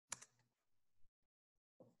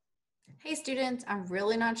Hey students, I'm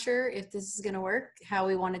really not sure if this is going to work, how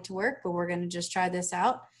we want it to work, but we're going to just try this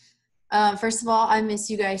out. First of all, I miss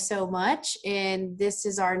you guys so much, and this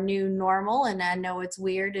is our new normal, and I know it's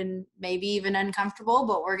weird and maybe even uncomfortable,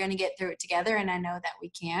 but we're going to get through it together, and I know that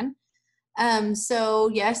we can.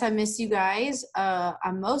 So yes, I miss you guys.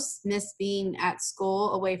 I most miss being at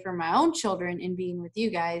school away from my own children and being with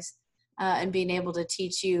you guys and being able to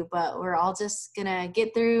teach you, but we're all just going to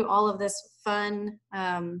get through all of this fun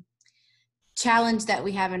challenge that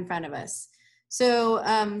we have in front of us. So,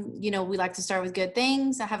 we like to start with good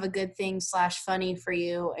things. I have a good thing / funny for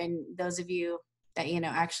you. And those of you that,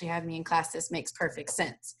 actually have me in class, this makes perfect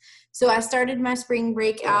sense. So I started my spring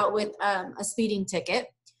break out with a speeding ticket.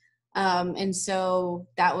 And so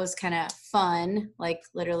that was kind of fun, like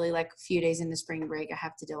literally like a few days into spring break, I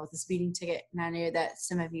have to deal with a speeding ticket. And I knew that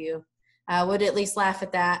some of you would at least laugh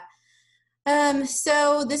at that.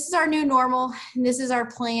 So this is our new normal, and this is our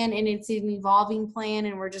plan, and it's an evolving plan,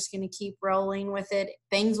 and we're just going to keep rolling with it.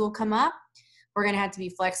 Things will come up. We're going to have to be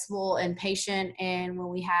flexible and patient, and when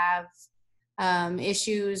we have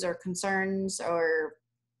issues or concerns or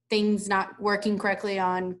things not working correctly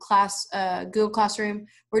on Google Classroom,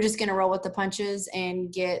 we're just going to roll with the punches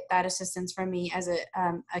and get that assistance from me as it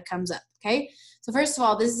comes up, okay? So first of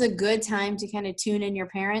all, this is a good time to kind of tune in your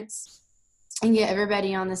parents and get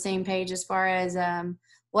everybody on the same page as far as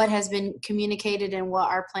what has been communicated and what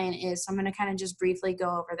our plan is. So I'm going to kind of just briefly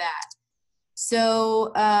go over that.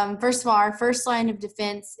 So first of all, our first line of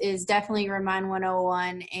defense is definitely Remind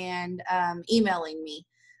 101 and emailing me.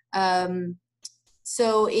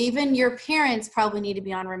 So even your parents probably need to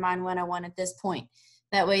be on Remind 101 at this point.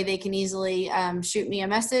 That way they can easily shoot me a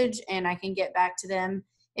message and I can get back to them.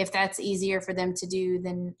 If that's easier for them to do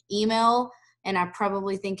than email, and I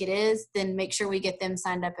probably think it is, then make sure we get them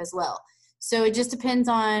signed up as well. So it just depends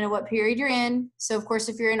on what period you're in. So of course,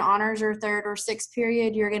 if you're in honors or third or sixth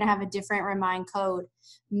period, you're gonna have a different Remind code.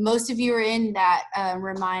 Most of you are in that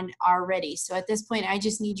Remind already. So at this point, I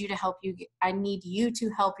just need you to help you. I need you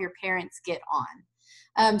to help your parents get on.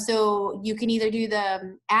 So you can either do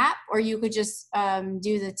the app or you could just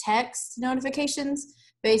do the text notifications.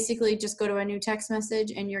 Basically, just go to a new text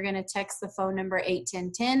message and you're gonna text the phone number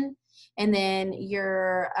 81010. And then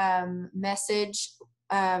your message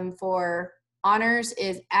for honors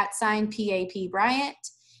is @PAP Bryant.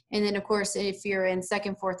 And then, of course, if you're in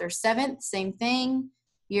second, fourth, or seventh, same thing.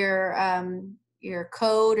 Your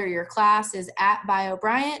code or your class is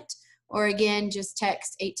 @BioBryant. Or again, just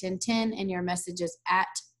text 81010 and your message is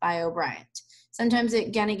 @BioBryant. Sometimes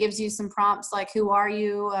it kind of gives you some prompts like, who are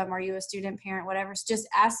you? Are you a student, parent, whatever? So just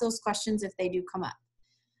ask those questions if they do come up.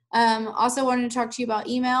 Also wanted to talk to you about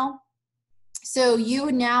email. So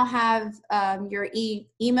you now have your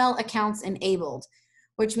email accounts enabled,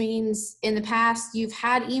 which means in the past you've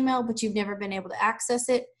had email, but you've never been able to access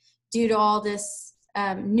it. Due to all this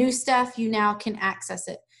new stuff, you now can access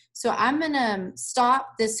it. So I'm going to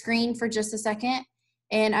stop the screen for just a second,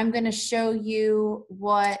 and I'm going to show you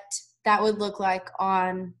what that would look like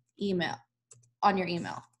on email, on your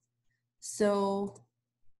email. So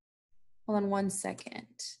hold on one second.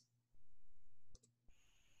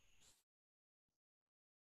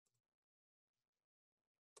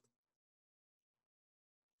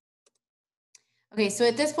 Okay, so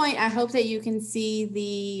at this point, I hope that you can see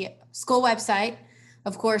the school website.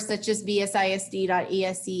 Of course, that's just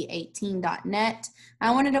bsisd.esc18.net.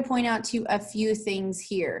 I wanted to point out to you a few things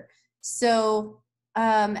here. So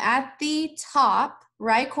at the top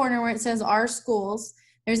right corner where it says Our Schools,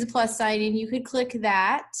 there's a plus sign, and you could click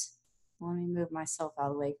that. Let me move myself out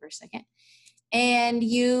of the way for a second. And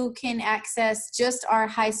you can access just our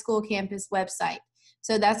high school campus website.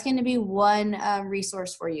 So that's going to be one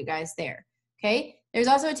resource for you guys there. Okay, there's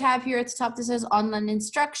also a tab here at the top that says Online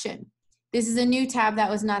Instruction. This is a new tab that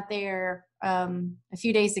was not there a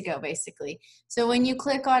few days ago, basically. So when you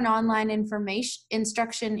click on Online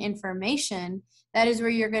Instruction Information, that is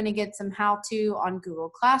where you're going to get some how-to on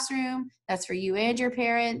Google Classroom. That's for you and your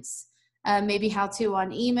parents. Maybe how-to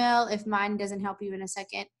on email if mine doesn't help you in a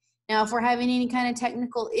second. Now, if we're having any kind of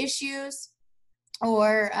technical issues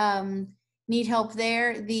or need help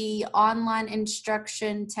there, the online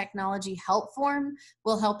instruction technology help form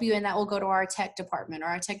will help you, and that will go to our tech department or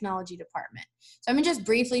our technology department. So I'm gonna just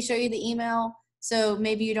briefly show you the email, so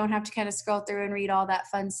maybe you don't have to kind of scroll through and read all that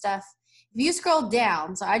fun stuff. If you scroll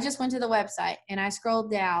down, so I just went to the website and I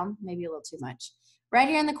scrolled down, maybe a little too much. Right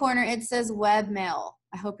here in the corner, it says webmail.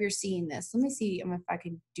 I hope you're seeing this. Let me see if I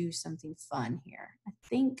can do something fun here. I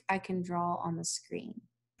think I can draw on the screen.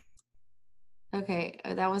 Okay,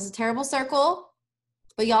 that was a terrible circle,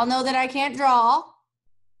 but y'all know that I can't draw.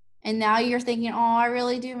 And now you're thinking, oh, I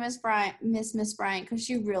really do miss Miss Bryant because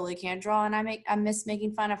she really can't draw, and I miss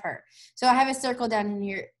making fun of her. So I have a circle down in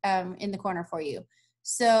here in the corner for you.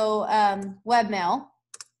 So webmail,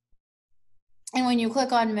 and when you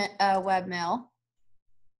click on webmail,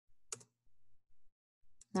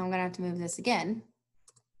 now I'm gonna have to move this again.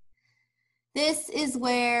 This is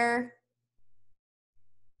where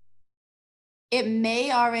it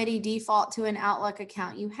may already default to an Outlook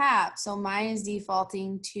account you have. So mine is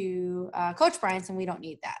defaulting to Coach Bryant's, and we don't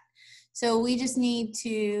need that. So we just need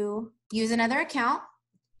to use another account.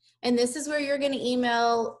 And this is where you're going to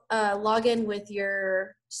email, log in with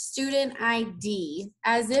your student ID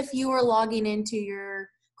as if you were logging into your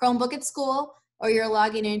Chromebook at school or you're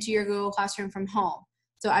logging into your Google Classroom from home.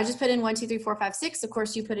 So I just put in 1234556. Of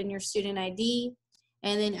course, you put in your student ID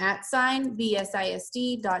and then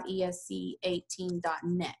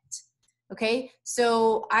 @bsisd.esc18.net. Okay,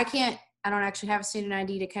 so I don't actually have a student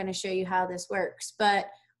ID to kind of show you how this works, but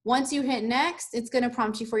once you hit next, it's going to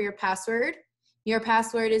prompt you for your password. Your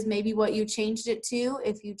password is maybe what you changed it to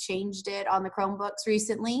if you changed it on the Chromebooks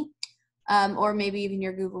recently, or maybe even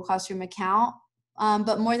your Google Classroom account.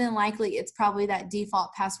 But more than likely, it's probably that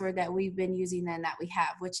default password that we've been using then that we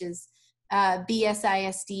have, which is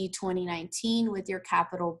BSISD 2019 with your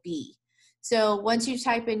capital B. So once you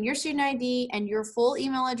type in your student ID and your full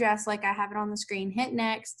email address, like I have it on the screen, hit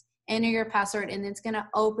next, enter your password, and it's going to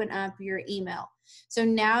open up your email. So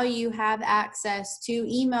now you have access to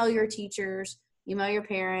email your teachers, email your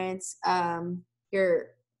parents,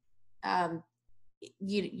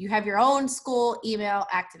 you have your own school email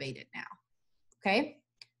activated now. Okay.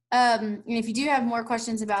 And if you do have more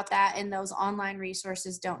questions about that and those online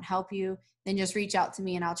resources don't help you, then just reach out to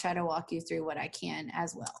me and I'll try to walk you through what I can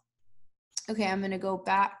as well. Okay, I'm going to go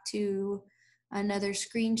back to another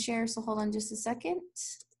screen share. So hold on just a second.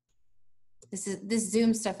 This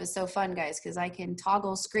Zoom stuff is so fun, guys, because I can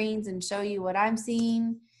toggle screens and show you what I'm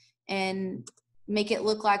seeing and make it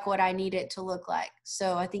look like what I need it to look like.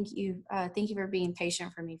 So I thank you for being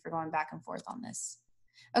patient for me for going back and forth on this.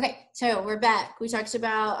 Okay, so we're back. We talked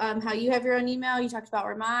about how you have your own email. You talked about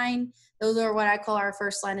Remind. Those are what I call our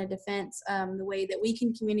first line of defense, the way that we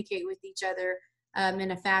can communicate with each other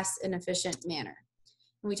in a fast and efficient manner.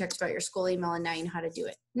 And we talked about your school email, and now you know how to do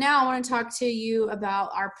it. Now I want to talk to you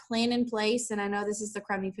about our plan in place. And I know this is the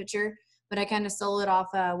crummy picture, but I kind of stole it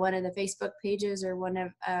off one of the Facebook pages or one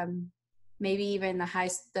of maybe even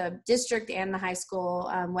the district and the high school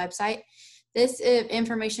website. This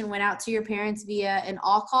information went out to your parents via an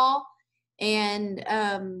all call, and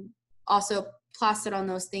also plastered on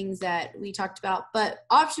those things that we talked about. But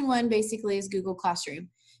option one basically is Google Classroom.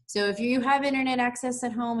 So if you have internet access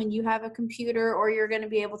at home and you have a computer, or you're going to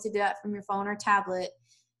be able to do that from your phone or tablet,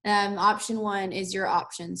 option one is your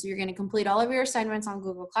option. So you're going to complete all of your assignments on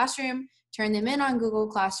Google Classroom, turn them in on Google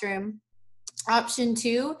Classroom. Option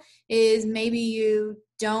two is maybe you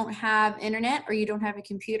don't have internet or you don't have a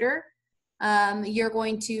computer. You're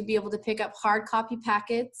going to be able to pick up hard copy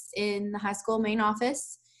packets in the high school main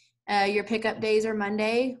office. Your pickup days are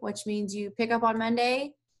Monday, which means you pick up on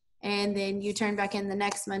Monday and then you turn back in the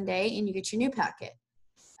next Monday and you get your new packet.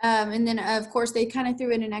 And then of course they kind of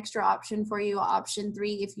threw in an extra option for you, option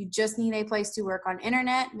three, if you just need a place to work on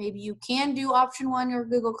internet. Maybe you can do option one or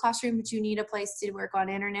Google Classroom, but you need a place to work on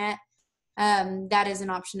internet. That is an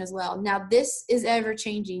option as well. Now this is ever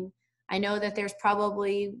changing. I know that they're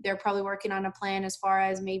probably working on a plan as far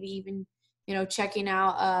as maybe even, checking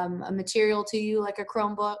out a material to you like a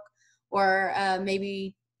Chromebook, or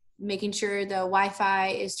maybe making sure the Wi-Fi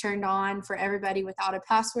is turned on for everybody without a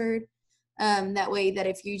password. That way that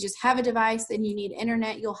if you just have a device and you need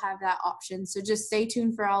internet, you'll have that option. So just stay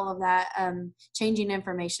tuned for all of that changing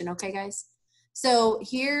information. Okay, guys? So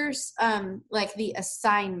here's like the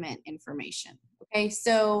assignment information. Okay,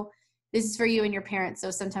 so this is for you and your parents.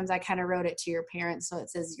 So sometimes I kind of wrote it to your parents, so it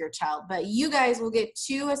says your child. But you guys will get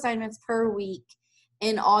 2 assignments per week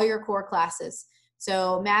in all your core classes.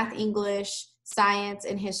 So math, English, science,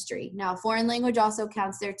 and history. Now, foreign language also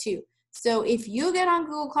counts there too. So if you get on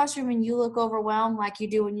Google Classroom and you look overwhelmed like you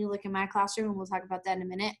do when you look in my classroom, and we'll talk about that in a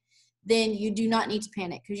minute, then you do not need to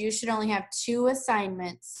panic, because you should only have 2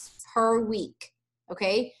 assignments per week.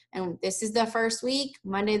 Okay, and this is the first week.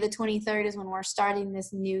 Monday the 23rd is when we're starting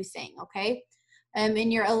this new thing, okay?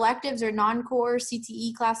 In your electives or non-core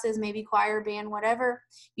CTE classes, maybe choir, band, whatever,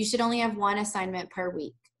 you should only have 1 assignment per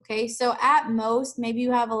week, okay? So at most, maybe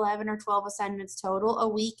you have 11 or 12 assignments total a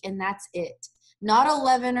week, and that's it. Not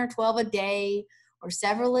 11 or 12 a day or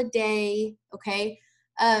several a day, okay?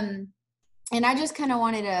 And I just kind of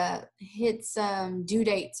wanted to hit some due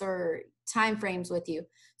dates or time frames with you.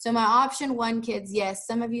 So my option 1 kids, yes,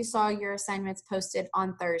 some of you saw your assignments posted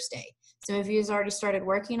on Thursday. Some of you has already started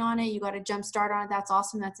working on it. You got a jump start on it. That's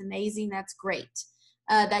awesome. That's amazing. That's great.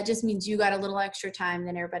 That just means you got a little extra time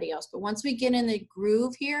than everybody else. But once we get in the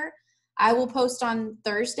groove here, I will post on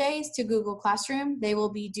Thursdays to Google Classroom. They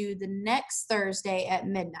will be due the next Thursday at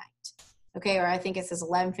midnight. Okay, or I think it says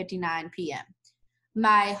 11:59 p.m.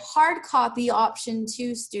 My hard copy option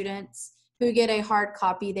 2 students who get a hard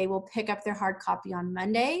copy, they will pick up their hard copy on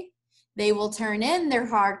Monday. They will turn in their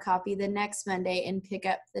hard copy the next Monday and pick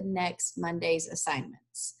up the next Monday's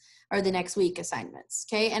assignments or the next week assignments,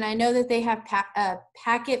 okay? And I know that they have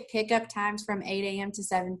packet pickup times from 8 a.m. to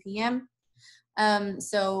 7 p.m.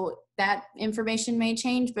 So that information may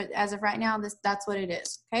change, but as of right now, that's what it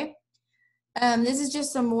is, okay? This is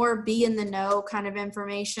just some more be in the know kind of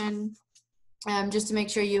information, just to make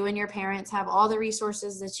sure you and your parents have all the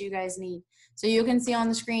resources that you guys need. So you can see on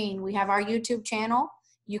the screen, we have our YouTube channel.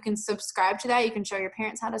 You can subscribe to that. You can show your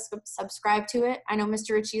parents how to subscribe to it. I know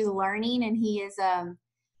Mr. Ritchie is learning, and he is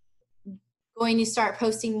going to start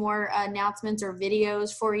posting more announcements or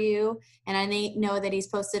videos for you. And I know that he's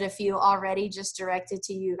posted a few already just directed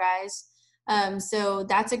to you guys. So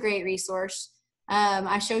that's a great resource.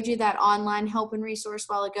 I showed you that online help and resource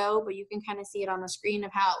a while ago, but you can kind of see it on the screen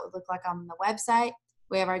of how it would look like on the website.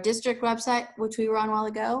 We have our district website, which we were on a while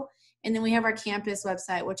ago. And then we have our campus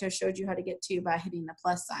website, which I showed you how to get to by hitting the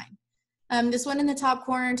plus sign. This one in the top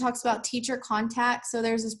corner talks about teacher contact. So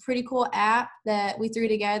there's this pretty cool app that we threw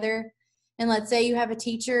together. And let's say you have a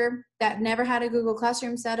teacher that never had a Google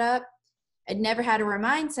Classroom set up, and never had a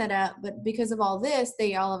Remind set up, but because of all this,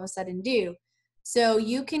 they all of a sudden do. So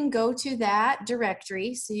you can go to that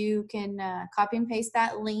directory. So you can copy and paste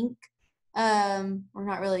that link. Or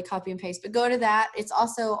not really copy and paste, but go to that. It's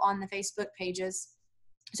also on the Facebook pages.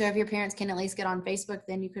 So if your parents can at least get on Facebook,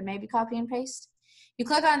 then you could maybe copy and paste. You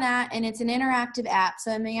click on that, and it's an interactive app.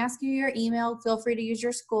 So it may ask you your email. Feel free to use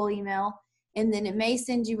your school email. And then it may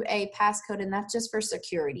send you a passcode, and that's just for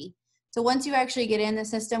security. So once you actually get in the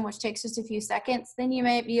system, which takes just a few seconds, then you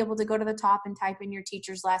may be able to go to the top and type in your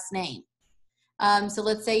teacher's last name. So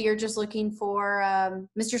let's say you're just looking for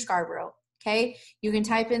Mr. Scarborough, okay? You can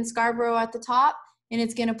type in Scarborough at the top, and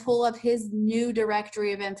it's going to pull up his new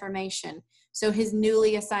directory of information. So his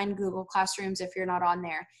newly assigned Google Classrooms, if you're not on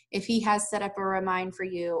there, if he has set up a Remind for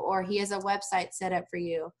you, or he has a website set up for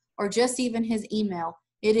you, or just even his email,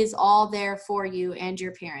 it is all there for you and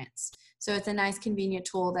your parents. So it's a nice convenient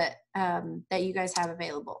tool that, that you guys have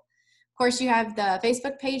available. Of course, you have the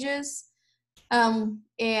Facebook pages and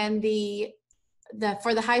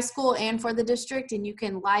for the high school and for the district, and you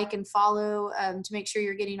can like and follow to make sure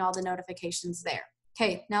you're getting all the notifications there.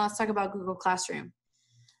 Okay, now let's talk about Google Classroom.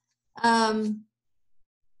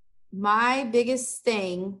 My biggest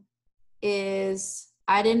thing is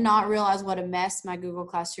I did not realize what a mess my Google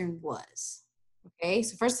Classroom was. Okay,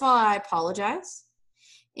 so first of all, I apologize.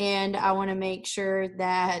 And I want to make sure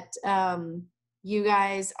that you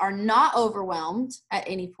guys are not overwhelmed at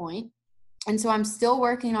any point. And so I'm still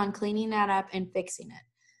working on cleaning that up and fixing it.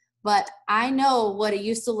 But I know what it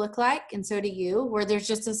used to look like, and so do you, where there's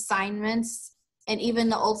just assignments and even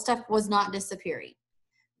the old stuff was not disappearing.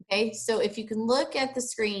 Okay, so if you can look at the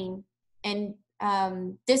screen, and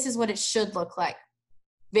this is what it should look like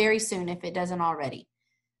very soon if it doesn't already.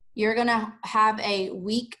 You're going to have a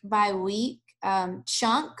week by week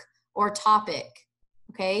chunk or topic,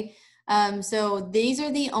 okay? So these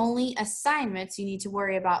are the only assignments you need to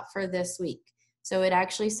worry about for this week. So it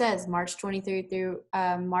actually says March 23 through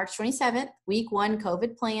March 27th, week 1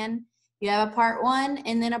 COVID plan. You have a part 1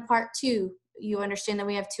 and then a part 2. You understand that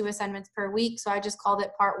we have 2 assignments per week, so I just called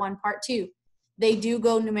it part 1, part 2. They do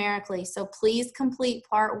go numerically, so please complete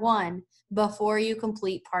part 1 before you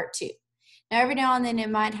complete part 2. Now, every now and then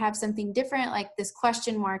it might have something different, like this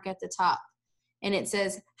question mark at the top, and it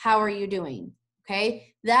says, how are you doing?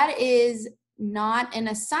 Okay, that is not an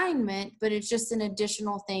assignment, but it's just an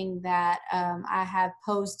additional thing that I have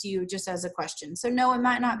posed to you just as a question. So no, it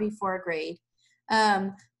might not be for a grade,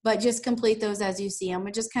 but just complete those as you see them.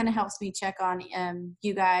 It just kind of helps me check on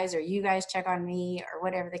you guys, or you guys check on me, or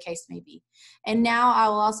whatever the case may be. And now I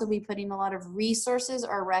will also be putting a lot of resources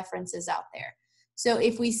or references out there. So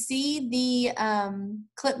if we see the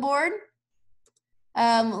clipboard,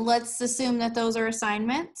 let's assume that those are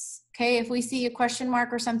assignments. Okay, if we see a question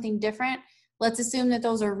mark or something different, let's assume that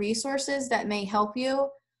those are resources that may help you,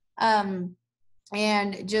 and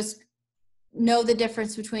just know the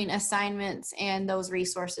difference between assignments and those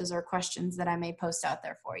resources or questions that I may post out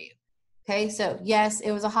there for you. Okay, so yes,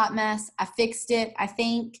 it was a hot mess. I fixed it, I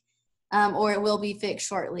think, or it will be fixed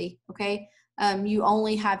shortly. Okay, You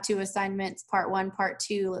only have 2 assignments, part 1, part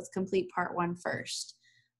 2. Let's complete part 1 first.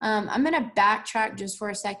 I'm going to backtrack just for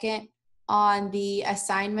a second on the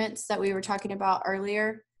assignments that we were talking about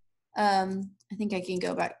earlier. I think I can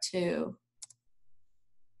go back to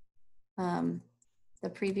the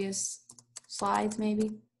previous slides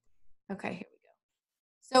maybe. Okay, here we go.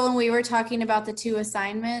 So when we were talking about the 2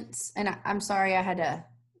 assignments, and I'm sorry I had to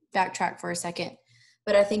backtrack for a second,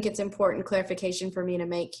 but I think it's important clarification for me to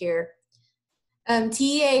make here.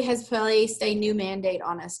 TEA has placed a new mandate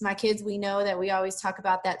on us. My kids, we know that we always talk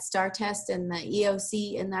about that STAR test and the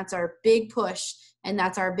EOC, and that's our big push, and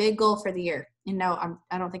that's our big goal for the year. And no,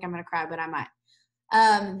 I don't think I'm going to cry, but I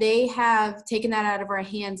might. They have taken that out of our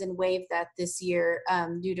hands and waived that this year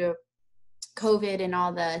due to COVID and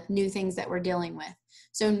all the new things that we're dealing with.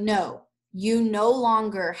 So no, you no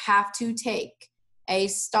longer have to take a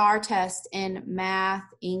STAR test in math,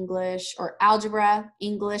 English, or algebra,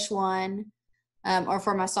 English 1, or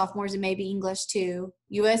for my sophomores, it may be English 2,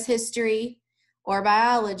 U.S. history, or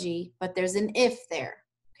biology, but there's an if there,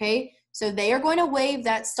 okay? So they are going to waive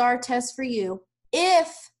that STAR test for you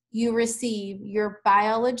if you receive your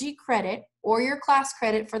biology credit or your class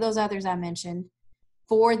credit for those others I mentioned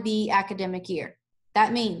for the academic year.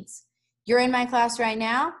 That means you're in my class right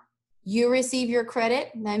now, you receive your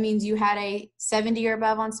credit. That means you had a 70 or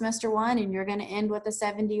above on semester 1 and you're going to end with a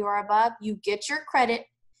 70 or above. You get your credit.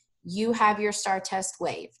 You have your STAR test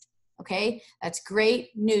waived. Okay, that's great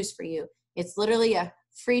news for you. It's literally a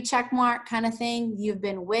free check mark kind of thing. You've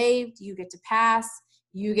been waived. You get to pass.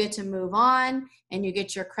 You get to move on and you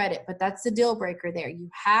get your credit. But that's the deal breaker there. You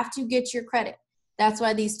have to get your credit. That's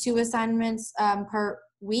why these 2 assignments per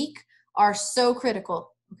week are so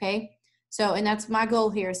critical. Okay, so and that's my goal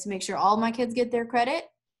here, is to make sure all my kids get their credit,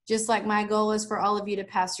 just like my goal is for all of you to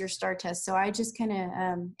pass your STAR test. So I just kind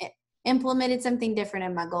of implemented something different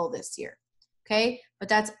in my goal this year. Okay, but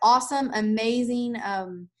that's awesome, amazing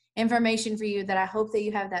information for you that I hope that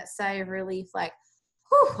you have that sigh of relief, like,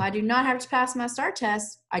 whew, I do not have to pass my STAR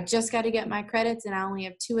test. I just got to get my credits and I only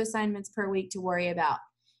have 2 assignments per week to worry about.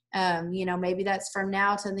 You know, maybe that's from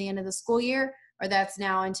now to the end of the school year, or that's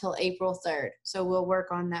now until April 3rd. So we'll work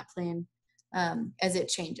on that plan as it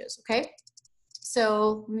changes, okay?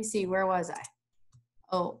 So let me see, where was I?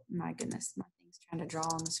 Oh my goodness, my thing's trying to draw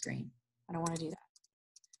on the screen. I don't want to do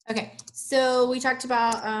that. Okay, so we talked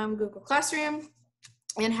about Google Classroom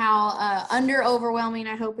and how overwhelming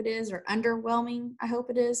I hope it is, or underwhelming I hope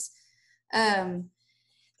it is. The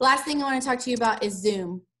last thing I want to talk to you about is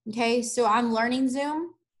Zoom. Okay, so I'm learning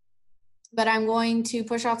Zoom, but I'm going to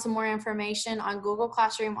push out some more information on Google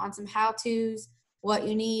Classroom on some how-tos, what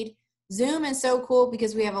you need. Zoom is so cool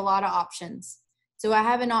because we have a lot of options. So I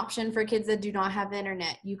have an option for kids that do not have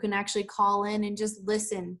internet. You can actually call in and just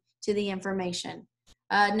listen to the information.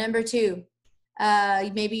 Number 2,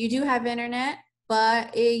 maybe you do have internet,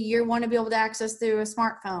 but you want to be able to access through a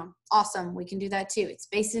smartphone. Awesome, we can do that too. It's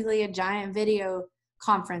basically a giant video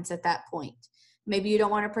conference at that point. Maybe you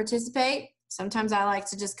don't want to participate. Sometimes I like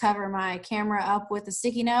to just cover my camera up with a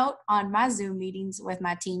sticky note on my Zoom meetings with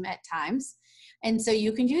my team at times. And so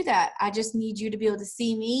you can do that. I just need you to be able to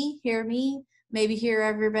see me, maybe hear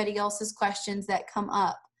everybody else's questions that come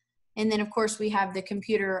up. And then of course we have the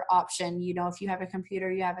computer option. You know, if you have a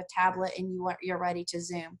computer, you have a tablet, and you're ready to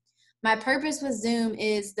Zoom. My purpose with Zoom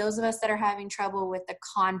is those of us that are having trouble with the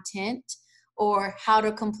content or how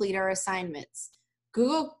to complete our assignments.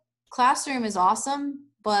 Google Classroom is awesome,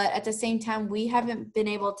 but at the same time, we haven't been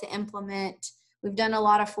able to implement. We've done a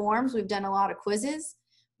lot of forms, we've done a lot of quizzes,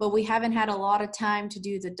 but we haven't had a lot of time to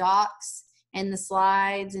do the docs and the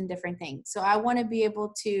slides and different things. So I want to be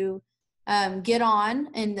able to get on,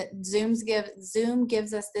 and Zoom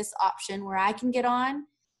gives us this option where I can get on,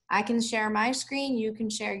 I can share my screen, you can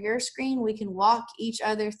share your screen, we can walk each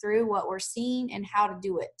other through what we're seeing and how to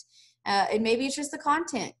do it. And maybe it's just the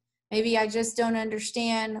content. Maybe I just don't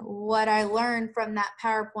understand what I learned from that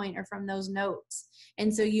PowerPoint or from those notes.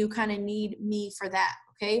 And so you kind of need me for that,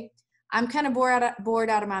 okay? I'm kind of bored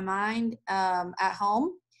out of my mind at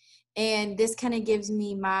home. And this kind of gives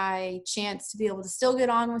me my chance to be able to still get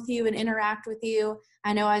on with you and interact with you.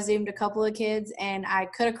 I know I Zoomed a couple of kids and I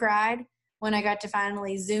could have cried when I got to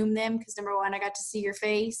finally Zoom them, because number 1, I got to see your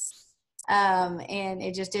face. And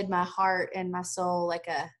it just did my heart and my soul like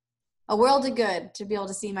a world of good to be able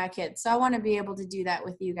to see my kids. So I want to be able to do that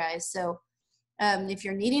with you guys. So if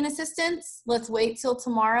you're needing assistance, let's wait till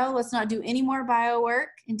tomorrow. Let's not do any more bio work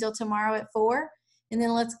until tomorrow at 4. And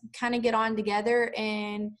then let's kind of get on together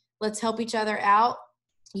and let's help each other out.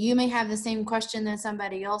 You may have the same question that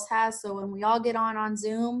somebody else has. So when we all get on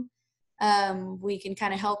Zoom, we can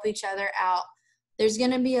kind of help each other out. there's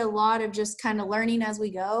going to be a lot of just kind of learning as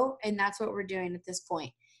we go. And that's what we're doing at this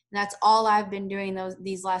point. And that's all I've been doing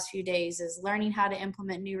these last few days, is learning how to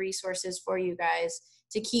implement new resources for you guys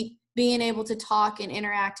to keep being able to talk and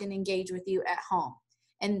interact and engage with you at home.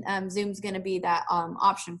 And Zoom's going to be that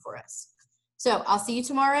option for us. So I'll see you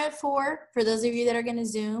tomorrow at 4 for those of you that are going to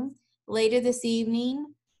Zoom. Later this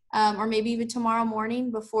evening, or maybe even tomorrow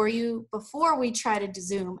morning before we try to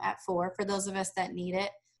Zoom at 4 for those of us that need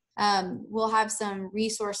it. We'll have some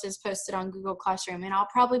resources posted on Google Classroom, and I'll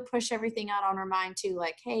probably push everything out on Remind too,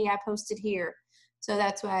 like, hey, I posted here. So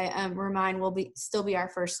that's why Remind will still be our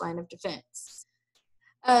first line of defense.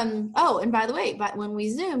 Oh, and by the way, but when we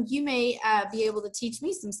Zoom, you may be able to teach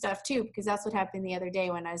me some stuff too, because that's what happened the other day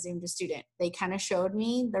when I Zoomed a student. They kind of showed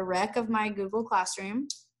me the wreck of my Google Classroom,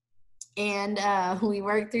 and we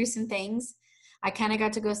worked through some things. I kind of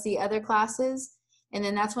got to go see other classes, and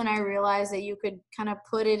then that's when I realized that you could kind of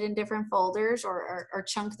put it in different folders or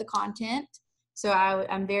chunk the content. So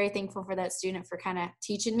I'm very thankful for that student for kind of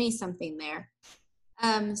teaching me something there.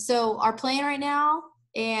 So our plan right now,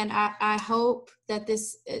 and I hope that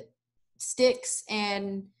this sticks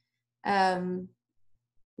and,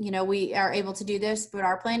 we are able to do this, but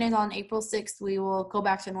our plan is on April 6th, we will go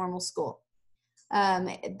back to normal school.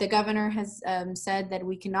 The governor has said that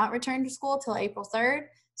we cannot return to school till April 3rd.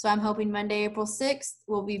 So I'm hoping Monday, April 6th,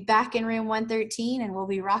 we'll be back in room 113 and we'll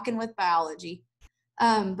be rocking with biology.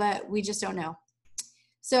 But we just don't know.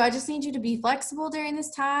 So I just need you to be flexible during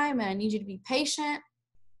this time, and I need you to be patient,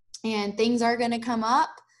 and things are going to come up,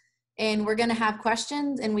 and we're going to have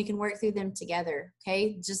questions, and we can work through them together.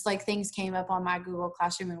 Okay. Just like things came up on my Google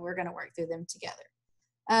Classroom, and we're going to work through them together.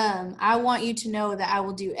 I want you to know that I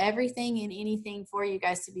will do everything and anything for you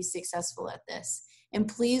guys to be successful at this. And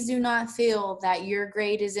please do not feel that your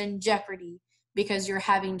grade is in jeopardy because you're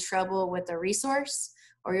having trouble with the resource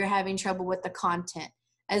or you're having trouble with the content.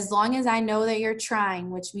 As long as I know that you're trying,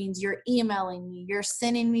 which means you're emailing me, you're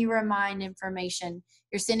sending me Remind information,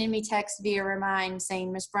 you're sending me text via Remind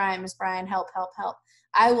saying, Miss Bryant, help, help, help.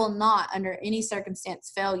 I will not, under any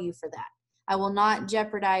circumstance, fail you for that. I will not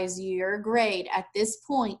jeopardize your grade at this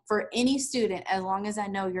point for any student as long as I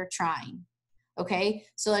know you're trying. Okay,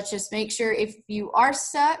 so let's just make sure if you are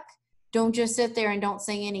stuck, don't just sit there and don't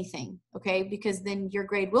say anything, okay, because then your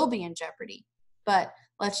grade will be in jeopardy. But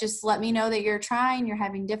let me know that you're trying, you're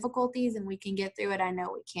having difficulties, and we can get through it. I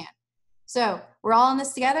know we can. So we're all in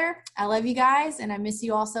this together. I love you guys, and I miss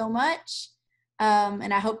you all so much,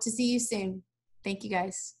 and I hope to see you soon. Thank you,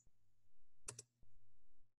 guys.